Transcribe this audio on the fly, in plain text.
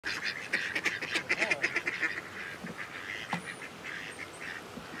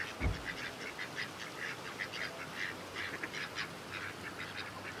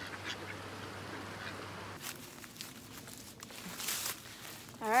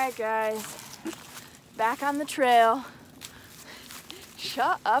Alright guys, back on the trail.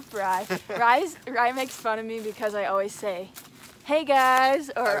 Shut up, Rye. Rye makes fun of me because I always say, hey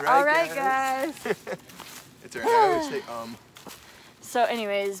guys, or alright guys. It's alright, I always say So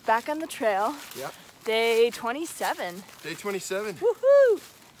anyways, back on the trail. Yep. Day 27. Day 27. Woohoo!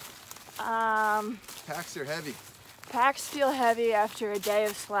 Packs are heavy. Packs feel heavy after a day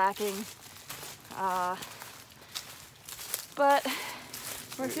of slacking. But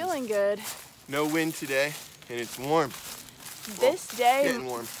we're feeling good. No wind today, and it's warm. This day getting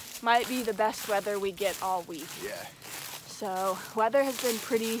warm. Might be the best weather we get all week. Yeah. So weather has been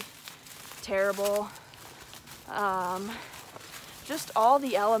pretty terrible. Just all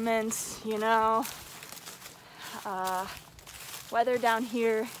the elements, you know. Weather down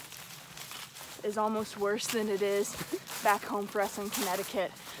here is almost worse than it is back home for us in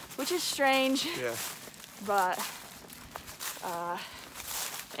Connecticut, which is strange. Yeah. But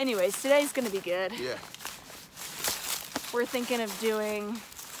anyways, today's gonna be good. Yeah. We're thinking of doing,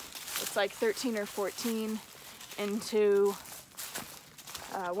 it's like 13 or 14 into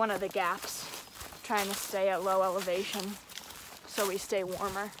one of the gaps, trying to stay at low elevation so we stay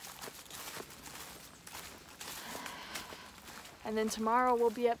warmer. And then tomorrow we'll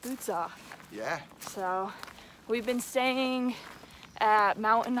be at Boots Off. Yeah. So we've been staying at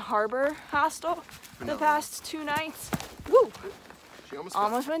Mountain Harbor Hostel the past 2 nights. Woo! She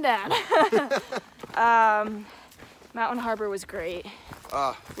almost went down. Mountain Harbor was great.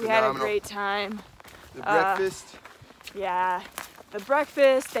 We had a great time. The breakfast. Yeah, the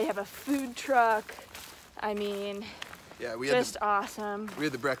breakfast. They have a food truck. I mean, yeah, just awesome. We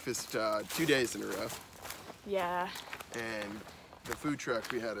had the breakfast 2 days in a row. Yeah. And the food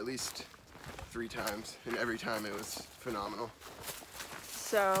truck we had at least 3 times, and every time it was phenomenal.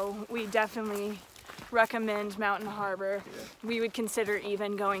 So we definitely recommend Mountain Harbor. Yeah. We would consider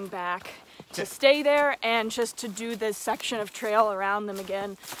even going back to stay there and just to do this section of trail around them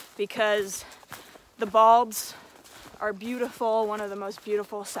again, because the balds are beautiful, one of the most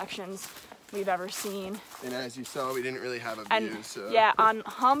beautiful sections we've ever seen. And as you saw, we didn't really have a view, so. Yeah, on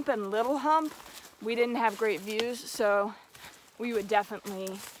Hump and Little Hump, we didn't have great views, so we would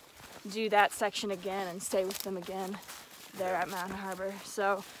definitely do that section again and stay with them again there at Mountain Harbor.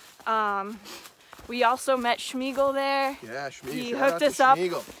 So we also met Schmiegel there. Yeah, Schmiegel. He hooked us up.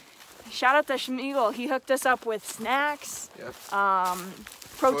 Shout out to Schmiegel. He hooked us up with snacks,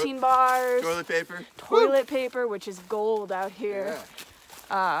 protein bars, toilet paper, which is gold out here.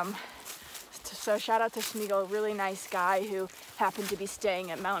 Yeah. So shout out to Schmiegel, really nice guy who happened to be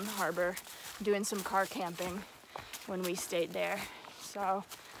staying at Mountain Harbor, doing some car camping when we stayed there. So,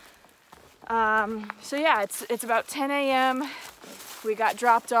 so yeah, it's about 10 a.m. We got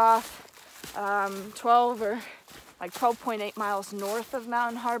dropped off 12.8 miles north of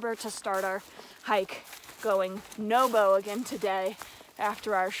Mountain Harbor to start our hike going Nobo again today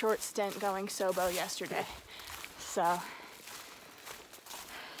after our short stint going Sobo yesterday. So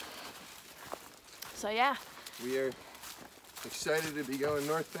yeah. We are excited to be going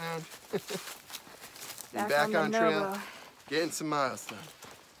northbound. back on trail, getting some miles done.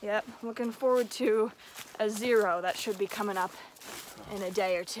 Yep, looking forward to a 0 that should be coming up in a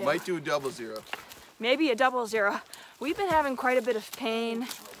day or 2. Might do a 00. Maybe a 00. We've been having quite a bit of pain,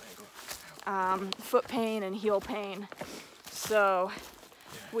 foot pain and heel pain. So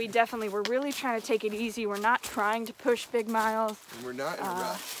we're really trying to take it easy. We're not trying to push big miles. And we're not in a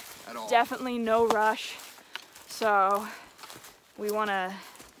rush at all. Definitely no rush. So we want to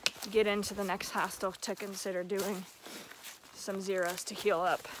get into the next hostel to consider doing some 0s to heal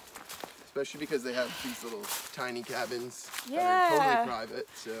up. Especially because they have these little tiny cabins that are totally private.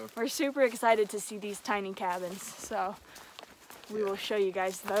 So we're super excited to see these tiny cabins. So we will show you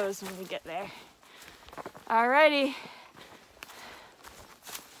guys those when we get there. Alrighty.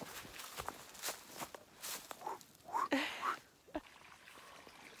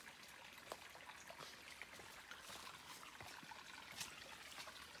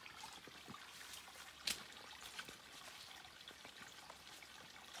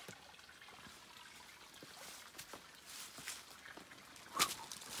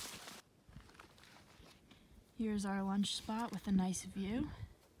 Here's our lunch spot with a nice view.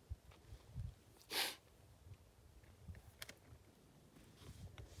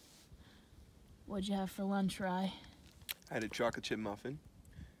 What'd you have for lunch, Rye? I had a chocolate chip muffin,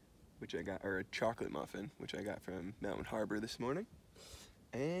 which I got, or a chocolate muffin, which I got from Mountain Harbor this morning.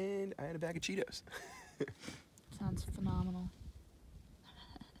 and I had a bag of Cheetos. Sounds phenomenal.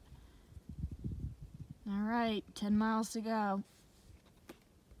 All right, 10 miles to go.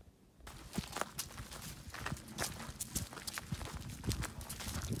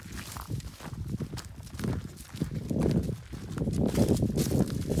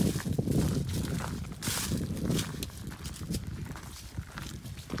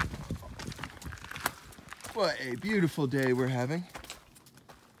 What a beautiful day we're having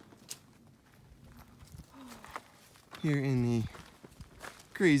here in the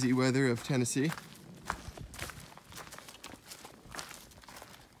crazy weather of Tennessee.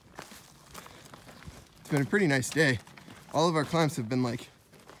 It's been a pretty nice day. All of our climbs have been like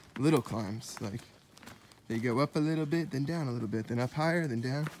little climbs, like they go up a little bit, then down a little bit, then up higher, then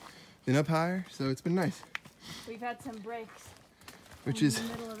down, then up higher. So it's been nice. We've had some breaks. Which is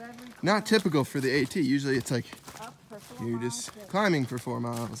not typical for the AT. Usually it's like you're just climbing for 4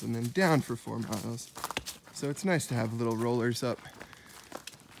 miles and then down for 4 miles. So it's nice to have little rollers up.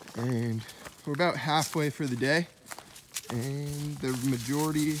 And we're about halfway for the day, and the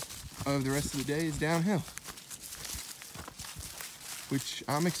majority of the rest of the day is downhill, which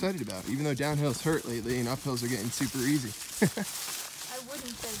I'm excited about, even though downhills hurt lately and uphills are getting super easy. I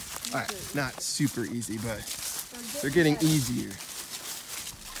wouldn't say super All right, not super easy, but they're getting easier.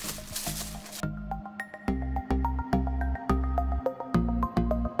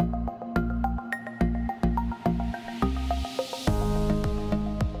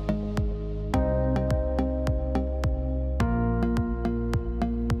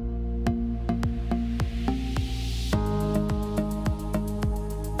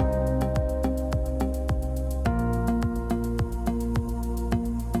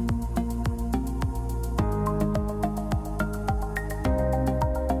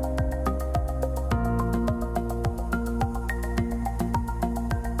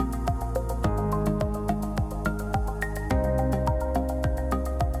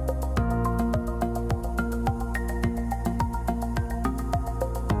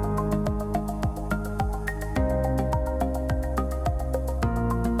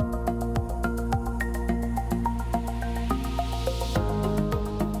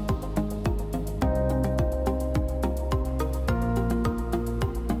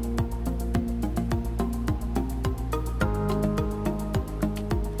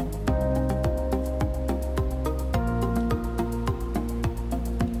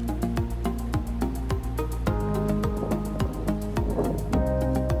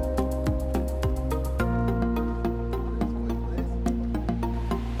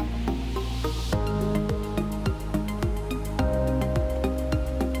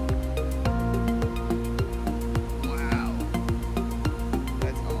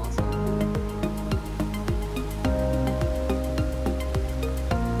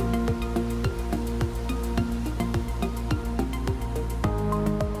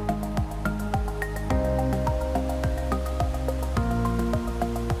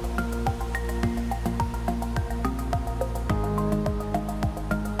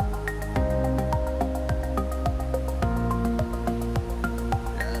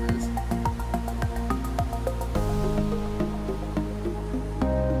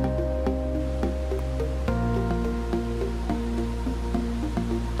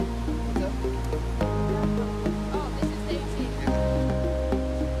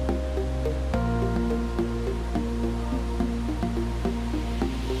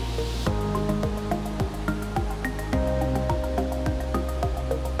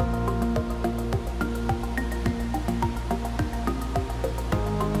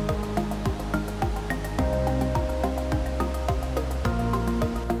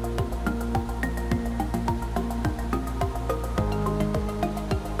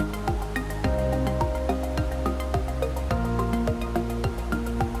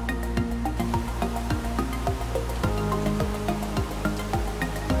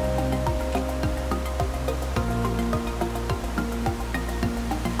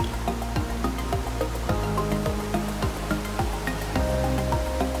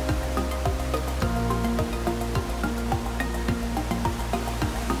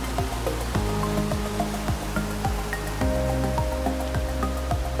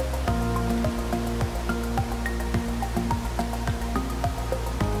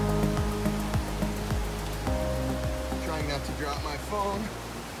 phone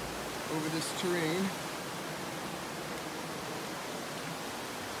over this terrain.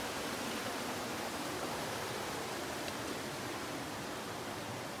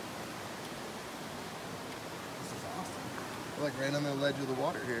 This is awesome. We're like right on the ledge of the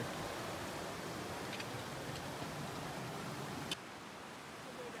water here.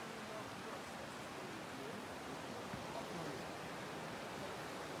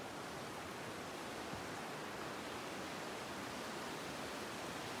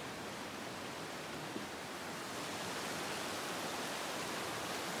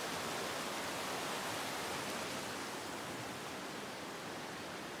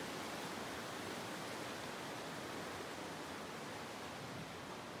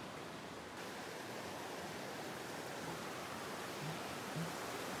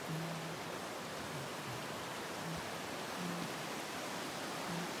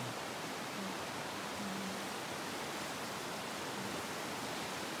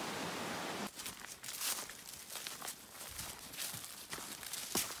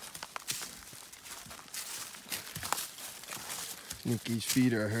 Nikki's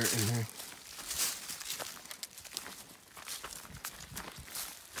feet are hurting her.